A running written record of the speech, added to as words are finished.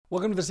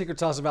Welcome to the Secret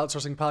Sauce of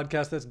Outsourcing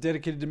podcast that's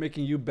dedicated to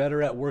making you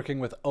better at working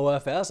with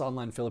OFS,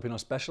 online Filipino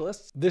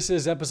specialists. This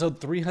is episode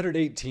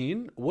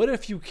 318. What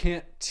if you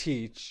can't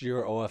teach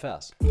your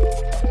OFS?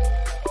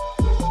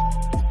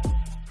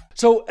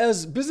 So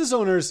as business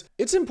owners,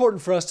 it's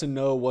important for us to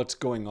know what's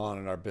going on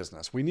in our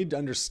business. We need to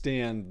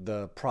understand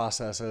the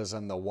processes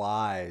and the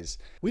whys.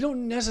 We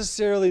don't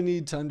necessarily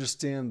need to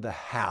understand the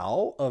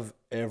how of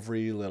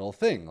every little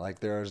thing. Like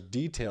there's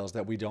details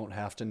that we don't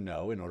have to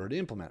know in order to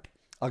implement.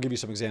 I'll give you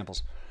some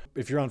examples.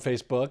 If you're on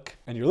Facebook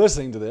and you're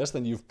listening to this,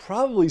 then you've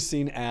probably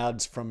seen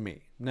ads from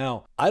me.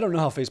 Now, I don't know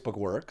how Facebook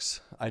works.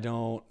 I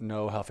don't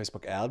know how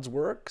Facebook ads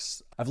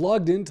works. I've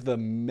logged into the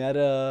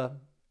Meta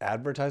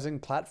advertising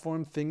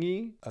platform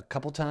thingy a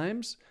couple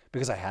times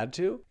because I had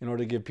to in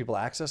order to give people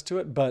access to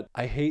it. But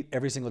I hate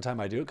every single time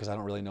I do it because I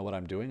don't really know what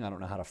I'm doing. I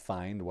don't know how to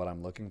find what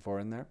I'm looking for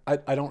in there.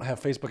 I don't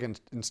have Facebook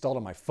installed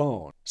on my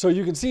phone. So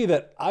you can see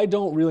that I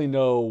don't really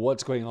know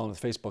what's going on with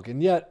Facebook.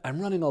 And yet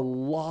I'm running a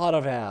lot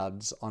of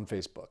ads on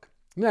Facebook.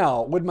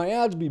 Now, would my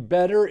ads be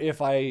better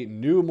if I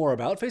knew more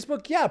about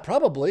Facebook? Yeah,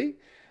 probably.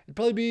 It'd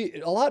probably be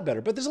a lot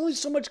better, but there's only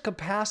so much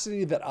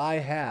capacity that I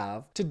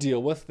have to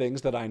deal with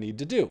things that I need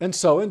to do. And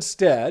so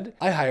instead,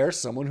 I hire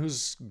someone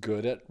who's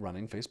good at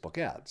running Facebook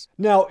ads.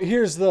 Now,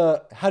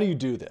 how do you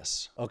do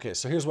this? Okay,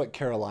 so here's what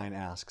Caroline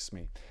asks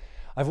me.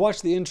 I've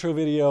watched the intro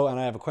video and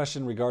I have a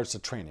question in regards to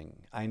training.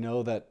 I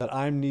know that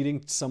I'm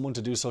needing someone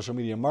to do social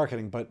media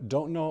marketing, but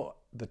don't know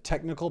the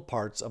technical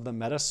parts of the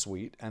Meta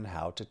suite and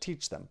how to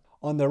teach them.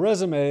 On their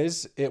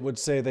resumes, it would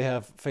say they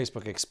have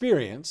Facebook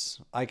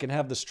experience. I can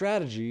have the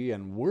strategy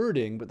and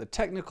wording, but the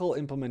technical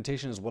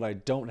implementation is what I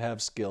don't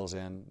have skills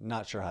in.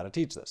 Not sure how to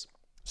teach this.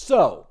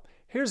 So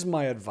here's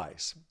my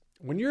advice.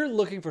 When you're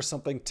looking for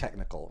something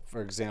technical,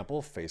 for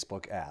example,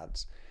 Facebook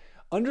ads,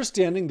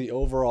 understanding the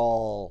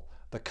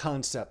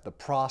concept, the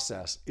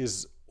process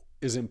is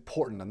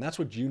important, and that's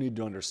what you need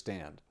to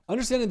understand.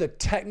 Understanding the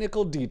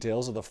technical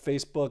details of the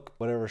Facebook,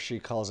 whatever she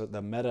calls it,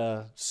 the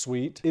Meta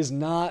suite, is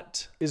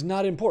not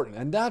important.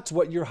 And that's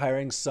what you're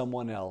hiring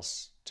someone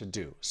else to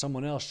do.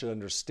 Someone else should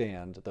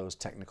understand those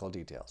technical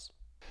details.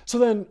 So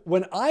then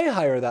when I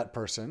hire that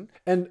person,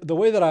 and the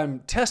way that I'm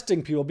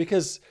testing people,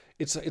 because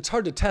it's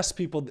hard to test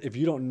people if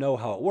you don't know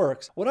how it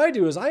works, what I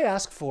do is I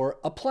ask for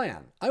a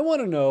plan. I want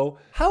to know,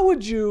 how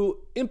would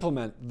you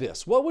implement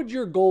this? What would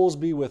your goals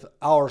be with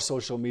our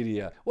social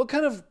media? What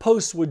kind of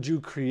posts would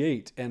you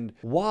create and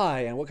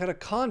why? And what kind of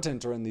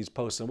content are in these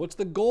posts? And what's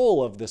the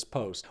goal of this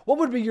post? What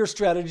would be your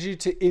strategy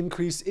to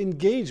increase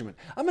engagement?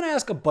 I'm going to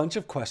ask a bunch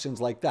of questions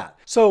like that.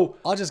 So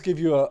I'll just give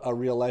you a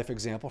real life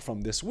example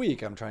from this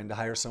week. I'm trying to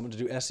hire someone to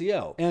do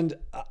SEO. And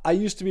I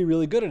used to be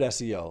really good at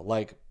SEO,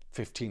 like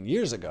 15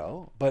 years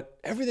ago, but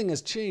everything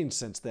has changed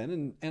since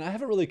then and I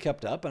haven't really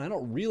kept up and I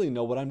don't really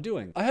know what I'm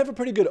doing. I have a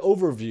pretty good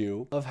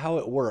overview of how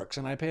it works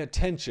and I pay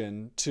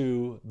attention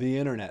to the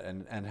internet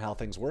and how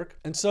things work.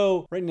 And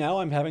so right now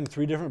I'm having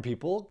 3 different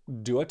people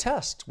do a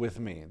test with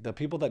me. The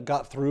people that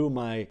got through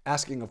my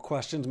asking of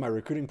questions, my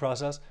recruiting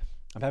process,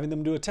 I'm having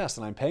them do a test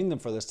and I'm paying them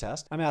for this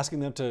test. I'm asking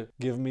them to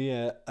give me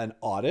an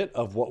audit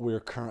of what we're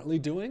currently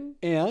doing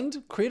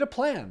and create a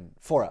plan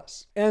for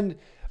us. And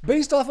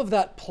based off of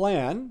that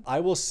plan, I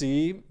will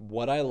see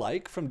what I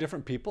like from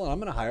different people, and I'm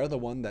going to hire the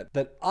one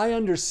that I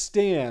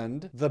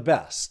understand the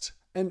best.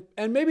 And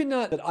maybe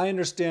not that I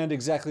understand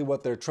exactly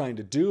what they're trying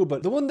to do,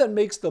 but the one that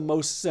makes the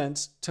most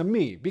sense to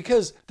me.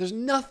 Because there's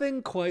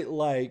nothing quite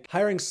like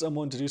hiring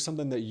someone to do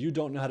something that you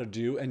don't know how to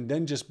do and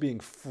then just being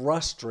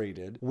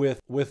frustrated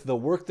with the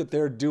work that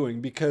they're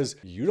doing because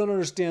you don't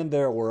understand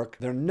their work.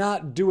 They're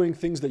not doing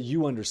things that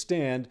you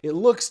understand. It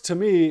looks to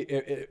me,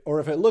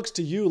 or if it looks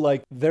to you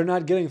like they're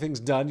not getting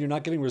things done, you're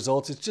not getting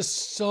results, it's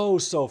just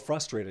so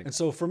frustrating. And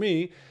so for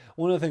me,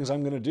 one of the things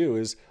I'm going to do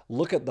is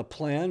look at the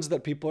plans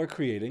that people are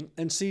creating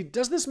and see,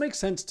 does this make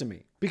sense to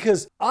me?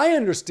 Because I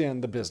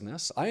understand the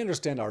business, I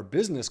understand our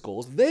business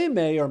goals. They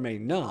may or may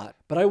not,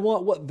 but I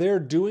want what they're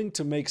doing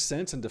to make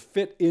sense and to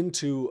fit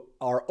into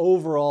our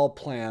overall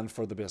plan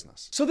for the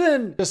business. So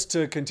then, just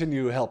to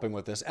continue helping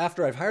with this,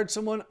 after I've hired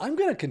someone, I'm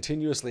going to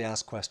continuously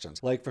ask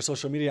questions. Like for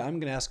social media, I'm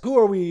going to ask, who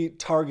are we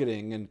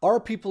targeting? And are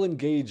people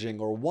engaging?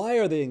 Or why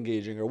are they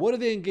engaging? Or what are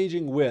they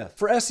engaging with?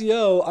 For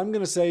SEO, I'm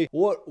going to say,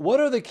 what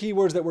are the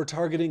keywords that we're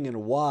targeting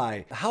and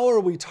why? How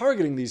are we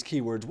targeting these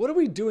keywords? What are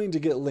we doing to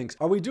get links?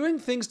 Are we doing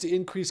things to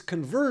increase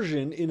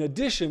conversion in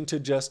addition to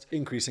just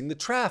increasing the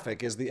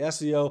traffic? Is the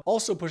SEO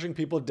also pushing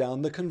people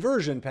down the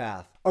conversion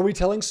path? Are we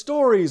telling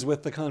stories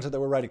with the content that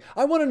we're writing?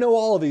 I want to know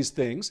all of these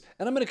things,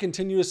 and I'm going to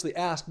continuously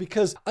ask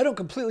because I don't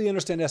completely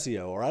understand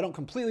SEO or I don't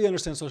completely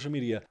understand social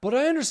media, but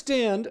I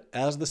understand,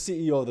 as the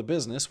CEO of the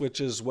business, which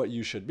is what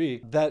you should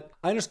be, that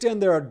I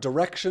understand there are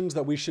directions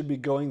that we should be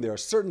going. There are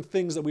certain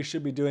things that we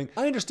should be doing.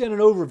 I understand an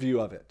overview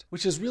of it,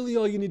 which is really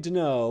all you need to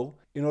know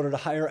in order to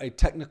hire a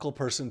technical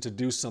person to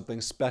do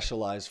something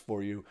specialized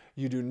for you.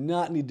 You do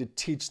not need to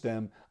teach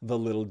them the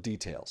little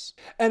details.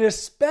 And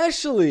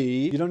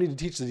especially, you don't need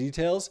to teach the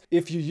details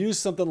if you use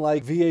something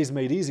like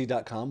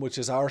vasmadeeasy.com, which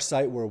is our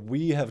site where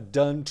we have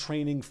done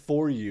training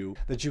for you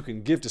that you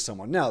can give to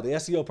someone. Now, the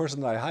SEO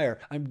person that I hire,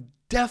 I'm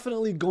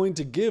definitely going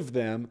to give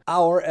them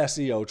our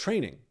SEO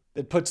training.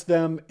 It puts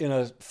them in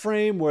a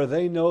frame where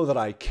they know that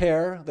I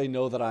care. They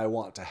know that I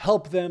want to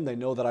help them. They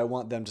know that I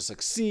want them to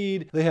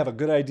succeed. They have a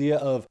good idea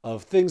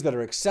of things that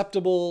are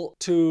acceptable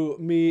to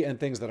me and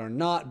things that are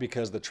not,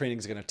 because the training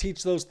is going to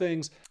teach those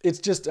things. It's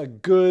just a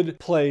good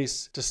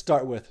place to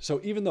start with. So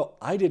even though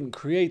I didn't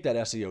create that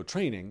SEO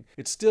training,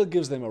 it still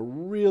gives them a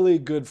really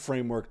good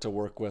framework to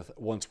work with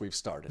once we've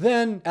started.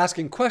 Then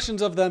asking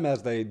questions of them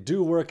as they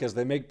do work, as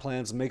they make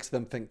plans, makes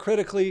them think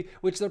critically,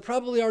 which they're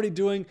probably already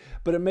doing,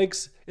 but it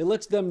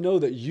lets them know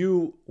that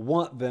you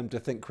want them to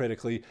think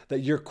critically, that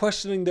you're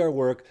questioning their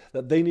work,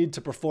 that they need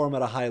to perform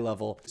at a high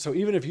level. So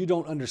even if you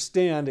don't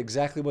understand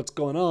exactly what's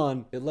going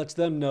on, it lets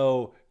them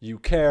know you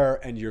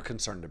care and you're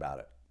concerned about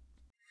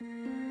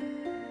it.